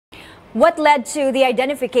What led to the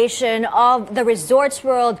identification of the Resorts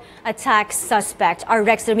World attack suspect? Our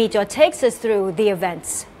Rex Remito takes us through the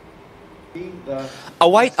events. A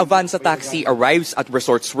white Avanza taxi arrives at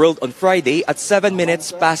Resorts World on Friday at 7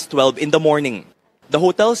 minutes past 12 in the morning. The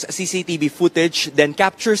hotel's CCTV footage then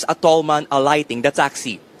captures a tall man alighting the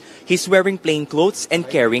taxi. He's wearing plain clothes and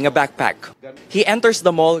carrying a backpack. He enters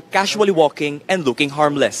the mall casually walking and looking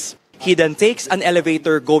harmless. He then takes an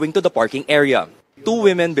elevator going to the parking area. Two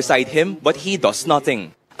women beside him, but he does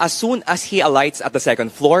nothing. As soon as he alights at the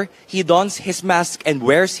second floor, he dons his mask and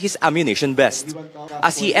wears his ammunition vest.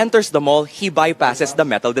 As he enters the mall, he bypasses the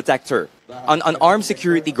metal detector. An unarmed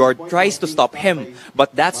security guard tries to stop him,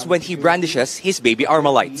 but that's when he brandishes his baby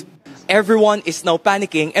Armalite. Everyone is now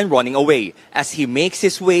panicking and running away as he makes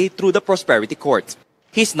his way through the Prosperity Court.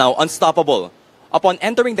 He's now unstoppable. Upon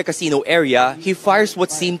entering the casino area, he fires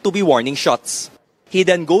what seem to be warning shots. He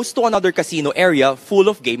then goes to another casino area full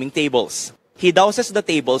of gaming tables. He douses the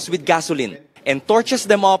tables with gasoline and torches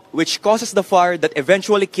them up, which causes the fire that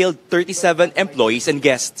eventually killed 37 employees and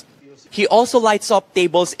guests. He also lights up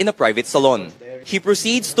tables in a private salon. He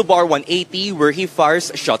proceeds to bar 180 where he fires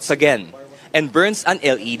shots again and burns an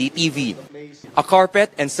LED TV, a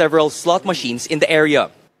carpet and several slot machines in the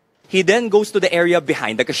area. He then goes to the area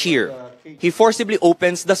behind the cashier. He forcibly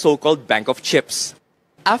opens the so-called bank of chips.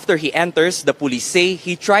 After he enters, the police say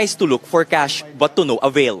he tries to look for cash but to no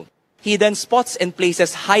avail. He then spots and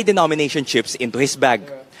places high-denomination chips into his bag.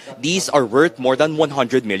 These are worth more than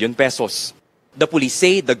 100 million pesos. The police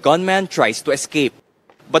say the gunman tries to escape,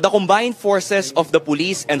 but the combined forces of the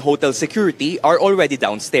police and hotel security are already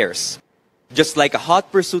downstairs. Just like a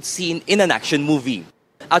hot pursuit scene in an action movie.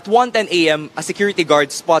 At 1:10 a.m., a security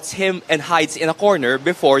guard spots him and hides in a corner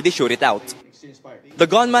before they shoot it out. The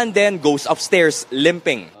gunman then goes upstairs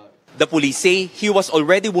limping. The police say he was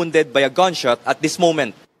already wounded by a gunshot at this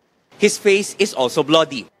moment. His face is also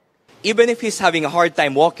bloody. Even if he's having a hard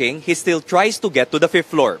time walking, he still tries to get to the 5th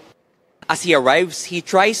floor. As he arrives, he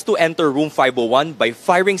tries to enter room 501 by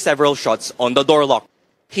firing several shots on the door lock.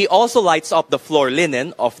 He also lights up the floor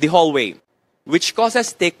linen of the hallway, which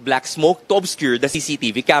causes thick black smoke to obscure the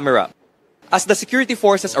CCTV camera. As the security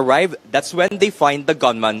forces arrive, that's when they find the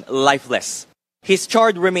gunman lifeless. His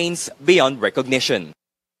charred remains beyond recognition.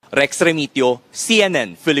 Rex Remito,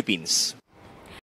 CNN Philippines.